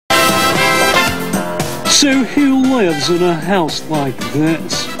So who lives in a house like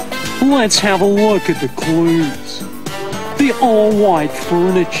this? Let's have a look at the clues. The all-white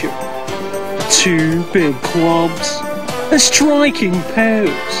furniture, 2 big clubs, a striking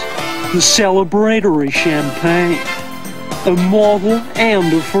pose, the celebratory champagne, a model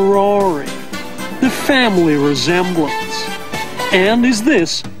and a Ferrari, the family resemblance. And is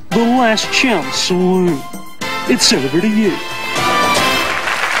this the Last Chance Saloon? It's over to you.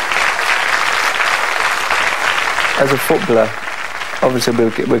 As a footballer, obviously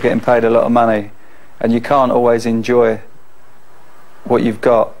we're getting paid a lot of money, and you can't always enjoy what you've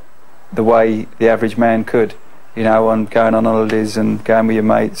got the way the average man could, you know, on going on holidays and going with your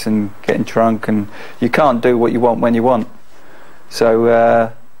mates and getting drunk, and you can't do what you want when you want.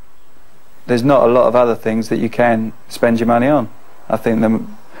 So there's not a lot of other things that you can spend your money on. I think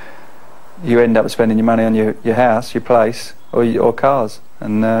you end up spending your money on your house, your place, or cars.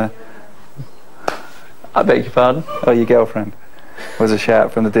 And I beg your pardon? Oh, your girlfriend, was a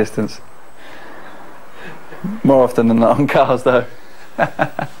shout from the distance. More often than not on cars, though.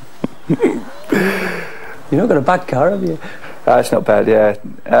 You've not got a bad car, have you? It's not bad, yeah.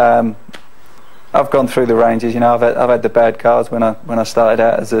 I've gone through the ranges, you know. I've had the bad cars when I started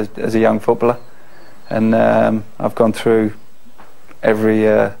out as a young footballer, and I've gone through every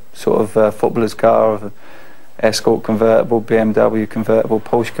sort of footballer's car, Escort convertible, BMW convertible,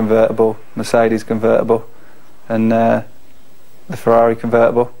 Porsche convertible, Mercedes convertible, and the Ferrari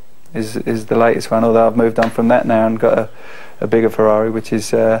convertible is the latest one, although I've moved on from that now and got a bigger Ferrari, which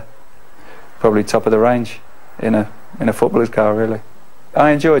is probably top of the range in a footballer's car, really. I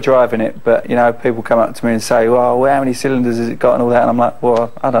enjoy driving it, but you know, people come up to me and say, well, how many cylinders has it got and all that, and I'm like,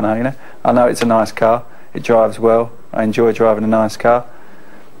 well, I don't know, you know. I know it's a nice car, it drives well, I enjoy driving a nice car.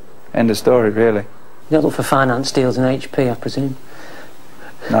 End of story, really. You don't look for finance deals in HP, I presume?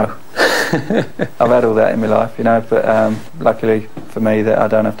 No. I've had all that in my life, you know, but luckily for me that I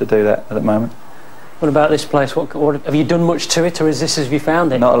don't have to do that at the moment. What about this place? What have you done much to it, or is this as you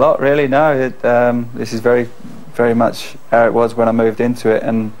found it? Not a lot, really, no. This is very much how it was when I moved into it,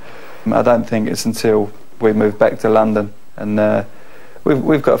 and I don't think it's until we moved back to London, and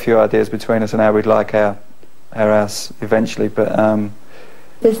we've got a few ideas between us on how we'd like our house eventually, but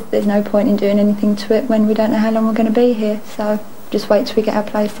there's no point in doing anything to it when we don't know how long we're going to be here, so just wait till we get our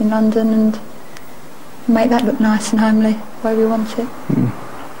place in London and make that look nice and homely the way we want it.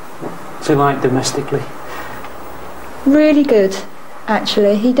 So like domestically? Really good,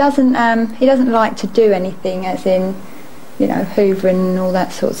 actually. He doesn't like to do anything, as in, you know, hoovering and all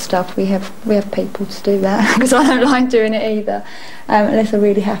that sort of stuff. We have people to do that because I don't like doing it either, unless I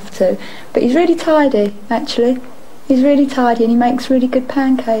really have to. But he's really tidy, actually. He's really tidy and he makes really good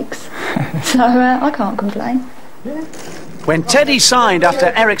pancakes. So I can't complain. When Teddy signed after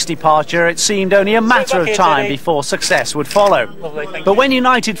Eric's departure, it seemed only a matter of time before success would follow. But when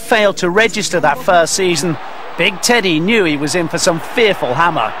United failed to register that first season, Big Teddy knew he was in for some fearful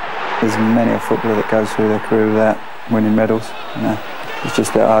hammer. There's many a footballer that goes through their career without winning medals. You know, it's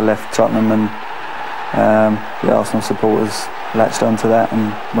just that I left Tottenham and the Arsenal supporters latched onto that,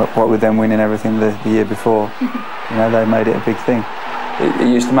 and what with them winning everything the year before, you know, they made it a big thing. It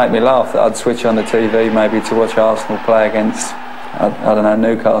used to make me laugh that I'd switch on the TV maybe to watch Arsenal play against, I don't know,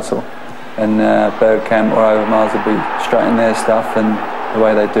 Newcastle, and Bergkamp or Overmars would be strutting their stuff, and the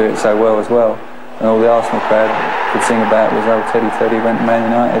way they do it so well as well, and all the Arsenal crowd could sing about was, oh, Teddy went to Man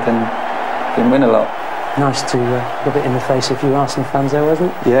United and didn't win a lot. Nice to rub it in the face of a few Arsenal fans there,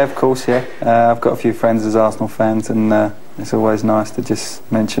 wasn't it? Yeah, of course, yeah. I've got a few friends as Arsenal fans, and it's always nice to just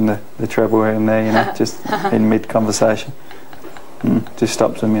mention the treble here and there, you know, just in mid-conversation. Just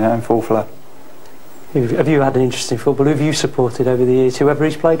stops them, you know, in full flow. Have you had an interesting football? Who have you supported over the years, whoever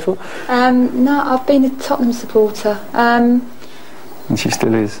he's played for? No, I've been a Tottenham supporter. And she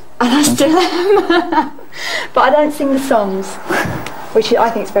still is. And I still am. But I don't sing the songs, which I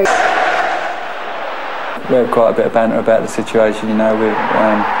think is very... We have quite a bit of banter about the situation, you know.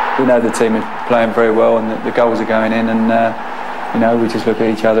 We know the team is playing very well and the goals are going in, and you know, we just look at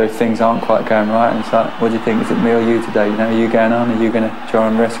each other if things aren't quite going right, and it's like, what do you think? Is it me or you today? You know, are you going on? Are you going to try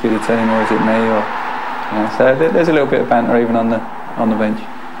and rescue the team, or is it me? Or, you know, so there's a little bit of banter even on the bench.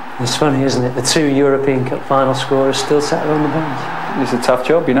 It's funny, isn't it? The 2 European Cup final scorers still sat on the bench. It's a tough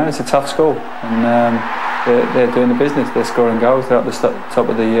job, you know. It's a tough school, and they're doing the business. They're scoring goals. They're up the top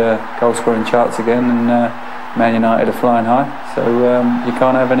of the goal scoring charts again, and Man United are flying high. So you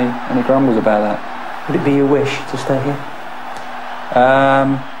can't have any grumbles about that. Would it be your wish to stay here? I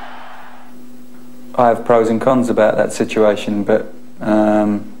have pros and cons about that situation, but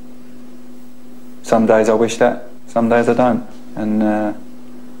some days I wish that, some days I don't, and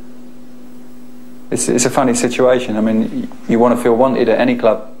it's a funny situation. I mean, you want to feel wanted at any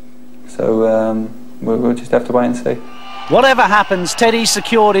club, so we'll just have to wait and see. Whatever happens, Teddy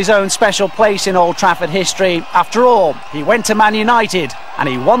secured his own special place in Old Trafford history. After all, he went to Man United and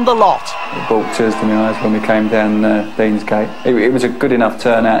he won the lot. It brought tears to my eyes when we came down Deansgate. It was a good enough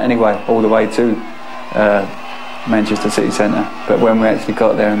turnout anyway, all the way to Manchester City Centre. But when we actually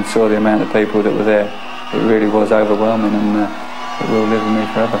got there and saw the amount of people that were there, it really was overwhelming, and it will live with me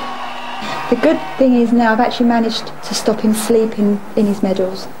forever. The good thing is now I've actually managed to stop him sleeping in his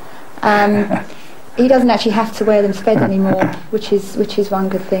medals. He doesn't actually have to wear them to bed anymore, which is one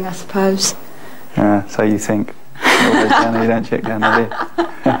good thing, I suppose. So you think? You don't check down the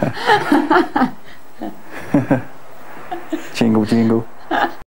lid. Jingle, jingle.